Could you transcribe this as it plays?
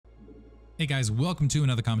Hey guys, welcome to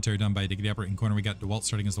another commentary done by Diggity. Upper in corner we got Dewalt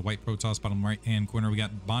starting as the white Protoss. Bottom right hand corner we got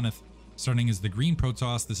Bonyth starting as the green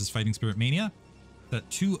Protoss. This is Fighting Spirit Mania. That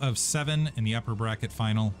 2 of 7 in the upper bracket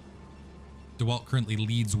final. Dewalt currently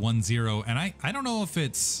leads 1-0, and I don't know if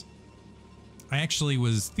it's... I actually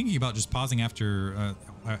was thinking about just pausing after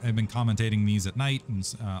I've been commentating these at night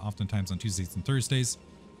and oftentimes on Tuesdays and Thursdays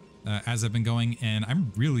as I've been going, and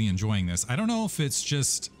I'm really enjoying this. I don't know if it's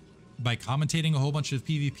just by commentating a whole bunch of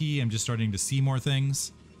PvP, I'm just starting to see more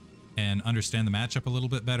things and understand the matchup a little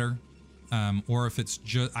bit better, or if it's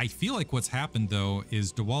just... I feel like what's happened though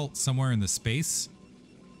is Dewalt somewhere in the space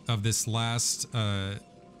of this last...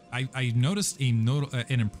 I noticed an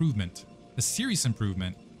improvement, a serious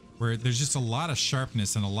improvement, where there's just a lot of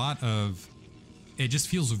sharpness and a lot of... It just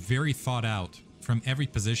feels very thought out from every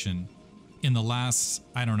position in the last,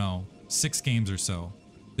 I don't know, 6 games or so.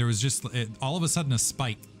 There was just all of a sudden a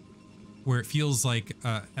spike where it feels like,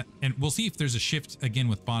 and we'll see if there's a shift again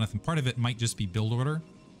with Bonyth, and part of it might just be build order,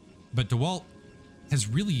 but Dewalt has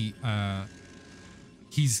really,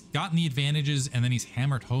 he's gotten the advantages and then he's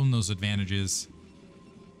hammered home those advantages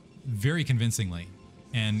very convincingly,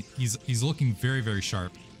 and he's looking very, very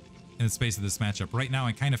sharp in the space of this matchup. Right now,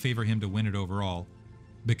 I kind of favor him to win it overall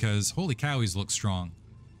because holy cow, he's looked strong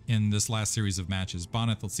in this last series of matches.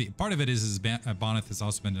 Bonyth, let's see, part of it is Bonyth has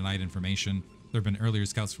also been denied information. There have been earlier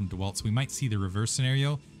scouts from Dewalt, so we might see the reverse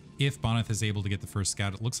scenario if Bonyth is able to get the first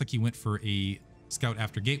scout. It looks like he went for a scout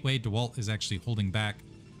after Gateway. Dewalt is actually holding back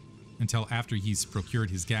until after he's procured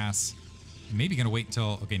his gas. Maybe going to wait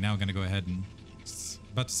until... Okay, now I'm going to go ahead and...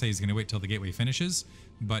 About to say he's going to wait till the Gateway finishes,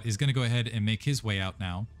 but is going to go ahead and make his way out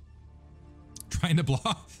now. Trying to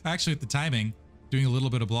block... Actually, with the timing, doing a little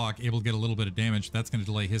bit of block, able to get a little bit of damage. That's going to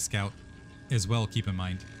delay his scout as well, keep in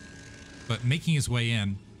mind. But making his way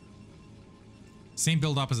in... Same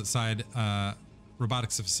build opposite side,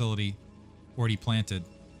 robotics facility already planted.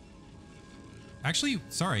 Actually,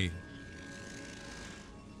 sorry.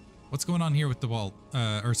 What's going on here with Dewalt?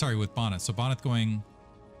 Or sorry, with Bonyth. So Bonyth going...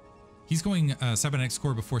 He's going cybernetics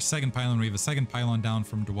core before second pylon. We have a second pylon down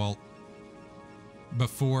from Dewalt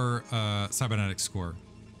before cybernetics core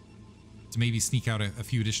to maybe sneak out a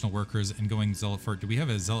few additional workers and going Zealot for... Do we have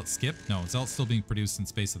a Zealot skip? No, Zealot's still being produced in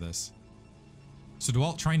space of this. So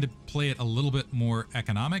Dewalt trying to play it a little bit more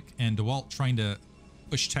economic, and Dewalt trying to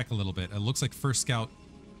push tech a little bit. It looks like first scout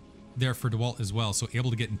there for Dewalt as well, so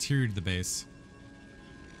able to get interior to the base.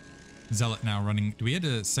 Zealot now running. Do we had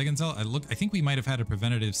a second Zealot? I think we might have had a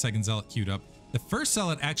preventative second Zealot queued up. The first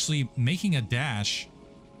Zealot actually making a dash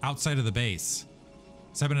outside of the base.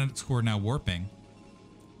 Cybernetics core now warping.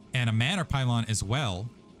 And a Manor pylon as well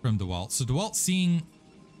from Dewalt. So Dewalt seeing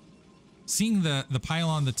the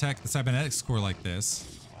pylon, the tech, the cybernetics core like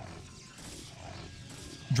this,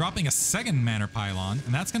 dropping a second Manor pylon,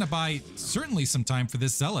 and that's going to buy certainly some time for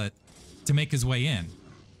this Zealot to make his way in.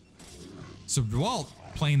 So Dewalt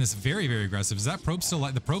playing this very, very aggressive. Is that probe still...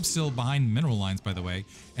 The probe's still behind mineral lines, by the way.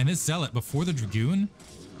 And this Zealot, before the Dragoon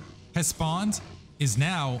has spawned, is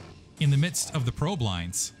now in the midst of the probe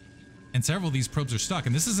lines. And several of these probes are stuck.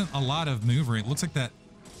 And this isn't a lot of maneuver. It looks like that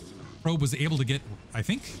probe was able to get... I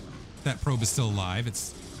think that probe is still alive.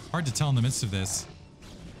 It's hard to tell in the midst of this.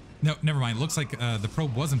 No, never mind. It looks like the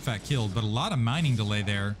probe was in fact killed, but a lot of mining delay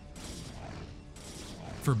there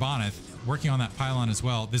for Bonyth, working on that pylon as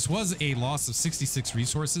well. This was a loss of 66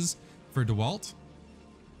 resources for Dewalt,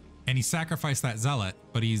 and he sacrificed that Zealot,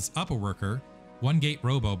 but he's up a worker. 1 gate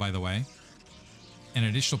robo, by the way. An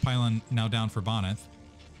additional pylon now down for Bonyth.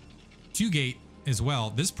 2 gate as well.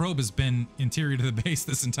 This probe has been interior to the base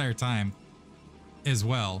this entire time as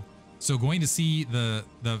well. So going to see the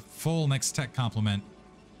full next tech complement,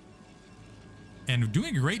 and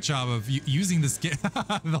doing a great job of using this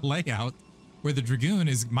the layout where the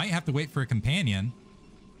Dragoon might have to wait for a companion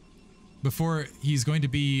before he's going to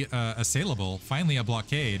be assailable. Finally a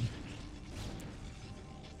blockade.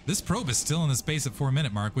 This probe is still in the space at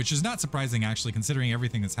 4-minute mark, which is not surprising actually considering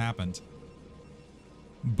everything that's happened.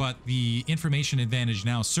 But the information advantage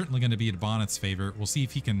now is certainly going to be at Bonyth's favor. We'll see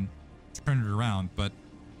if he can turn it around, but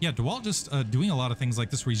yeah, Dewalt just doing a lot of things like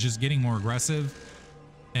this where he's just getting more aggressive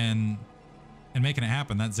and making it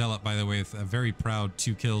happen. That Zealot, by the way, with a very proud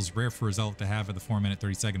 2 kills. Rare for a Zealot to have at the 4-minute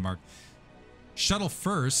 30-second mark. Shuttle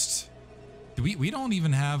first. We don't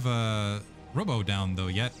even have a Robo down though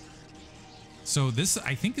yet. So this,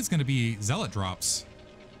 I think, is going to be Zealot drops.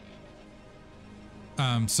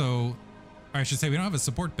 So, or I should say we don't have a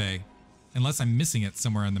support bay unless I'm missing it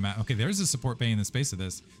somewhere on the map. Okay, there's a support bay in the space of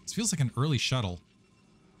this. This feels like an early shuttle.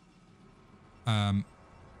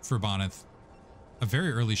 For Bonyth. A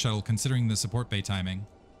very early shuttle considering the support bay timing.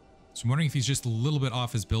 So I'm wondering if he's just a little bit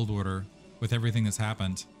off his build order with everything that's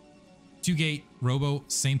happened. 2-gate Robo,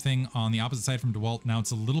 same thing on the opposite side from Dewalt. Now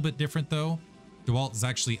it's a little bit different though. Dewalt is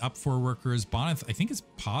actually up 4 workers. Bonyth, I think, is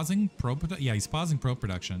pausing probe production. Yeah, he's pausing probe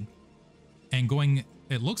production. And going,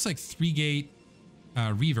 it looks like 3-gate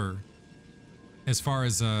Reaver as far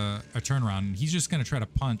as a turnaround. He's just going to try to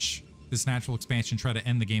punch this natural expansion, try to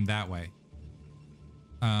end the game that way.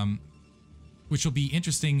 Which will be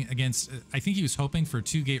interesting against, I think he was hoping for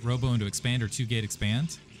 2-gate Robo to expand or 2-gate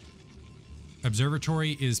expand.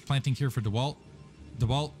 Observatory is planting here for Dewalt.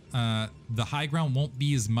 Dewalt, the high ground won't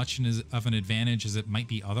be as much of an advantage as it might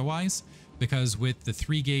be otherwise, because with the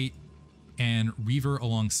 3-gate and Reaver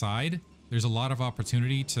alongside, there's a lot of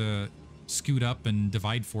opportunity to scoot up and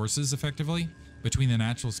divide forces effectively between the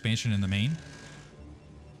natural expansion and the main.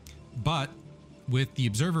 But with the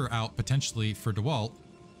Observer out potentially for Dewalt,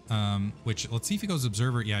 which let's see if he goes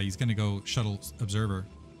Observer. Yeah, he's going to go Shuttle Observer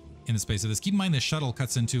in the space of this. Keep in mind the Shuttle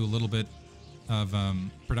cuts into a little bit of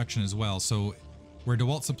production as well. So where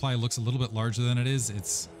Dewalt supply looks a little bit larger than it is,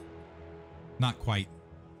 it's not quite.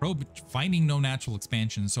 Probe finding no natural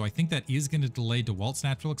expansion. So I think that is going to delay Dewalt's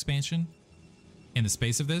natural expansion in the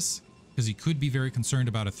space of this, because he could be very concerned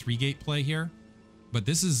about a 3-gate play here. But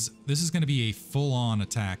this is going to be a full-on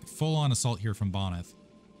attack, full-on assault here from Bonyth.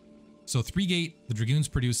 So 3-gate, the Dragoon's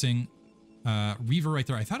producing. Reaver right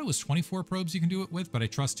there. I thought it was 24 probes you can do it with, but I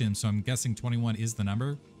trust him, so I'm guessing 21 is the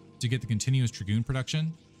number to get the continuous Dragoon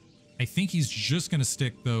production. I think he's just going to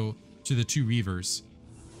stick, though, to the 2 Reavers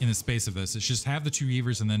in the space of this. It's just have the 2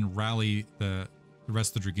 Reavers and then rally the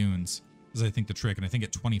rest of the Dragoons, is I think the trick. And I think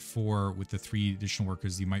at 24 with the 3 additional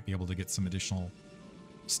workers, you might be able to get some additional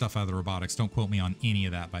stuff out of the robotics. Don't quote me on any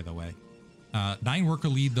of that, by the way. 9 worker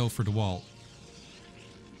lead, though, for Dewalt.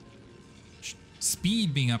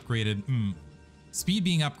 Speed being upgraded. Speed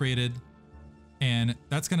being upgraded. And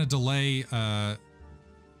that's going to delay...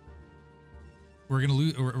 We're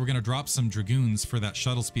gonna drop some Dragoons for that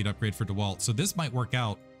shuttle speed upgrade for Dewalt. So this might work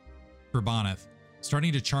out for Bonyth.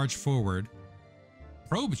 Starting to charge forward.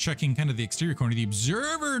 Probe checking kind of the exterior corner. The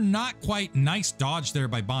Observer, not quite. Nice dodge there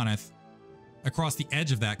by Bonyth. Across the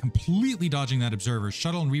edge of that, completely dodging that Observer.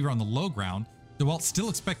 Shuttle and Reaver on the low ground. Dewalt still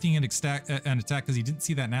expecting an attack because he didn't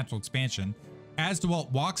see that natural expansion. As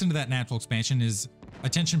Dewalt walks into that natural expansion, his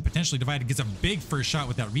attention potentially divided. Gets a big first shot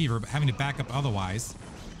with that Reaver, but having to back up otherwise.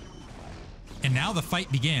 And now the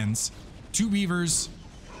fight begins. 2 Reavers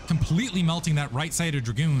completely melting that right side of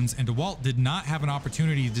Dragoons, and Dewalt did not have an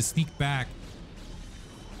opportunity to sneak back.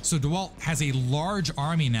 So Dewalt has a large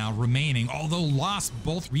army now remaining, although lost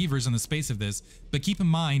both Reavers in the space of this. But keep in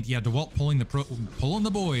mind, yeah, Dewalt pulling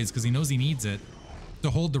the boys because he knows he needs it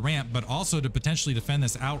to hold the ramp, but also to potentially defend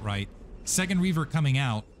this outright. 2nd Reaver coming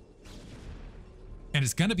out. And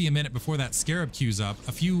it's going to be a minute before that Scarab queues up.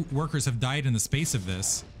 A few workers have died in the space of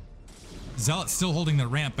this. Zealot's still holding the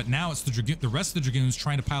ramp, but now it's the rest of the Dragoons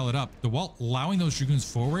trying to pile it up. Dewalt allowing those Dragoons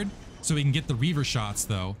forward so he can get the Reaver shots,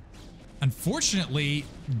 though. Unfortunately,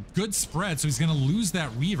 good spread, so he's going to lose that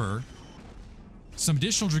Reaver. Some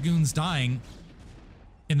additional Dragoons dying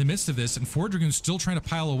in the midst of this, and 4 Dragoons still trying to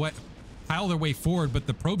pile their way forward, but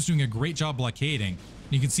the Probe's doing a great job blockading.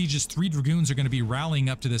 And you can see just 3 Dragoons are going to be rallying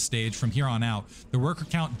up to this stage from here on out. The worker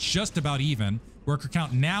count just about even. Worker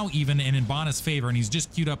count now even and in Bonyth's favor, and he's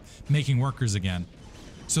just queued up making workers again.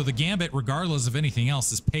 So the Gambit, regardless of anything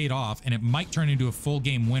else, is paid off, and it might turn into a full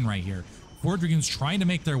game win right here. 4 Dragoons trying to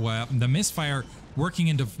make their way up, and the misfire working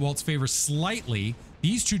into Dewalt's favor slightly.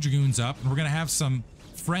 These 2 Dragoons up, and we're going to have some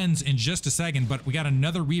friends in just a second, but we got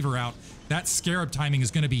another Reaver out. That Scarab timing is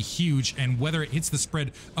going to be huge, and whether it hits the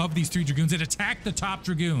spread of these 3 Dragoons, it attacked the top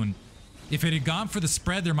Dragoon. If it had gone for the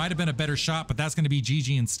spread, there might have been a better shot, but that's going to be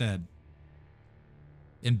GG instead.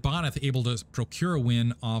 And Bonyth able to procure a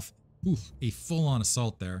win off a full-on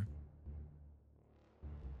assault there.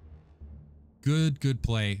 Good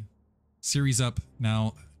play. Series up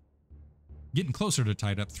now. Getting closer to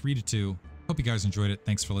tied up, 3-2. Hope you guys enjoyed it.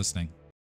 Thanks for listening.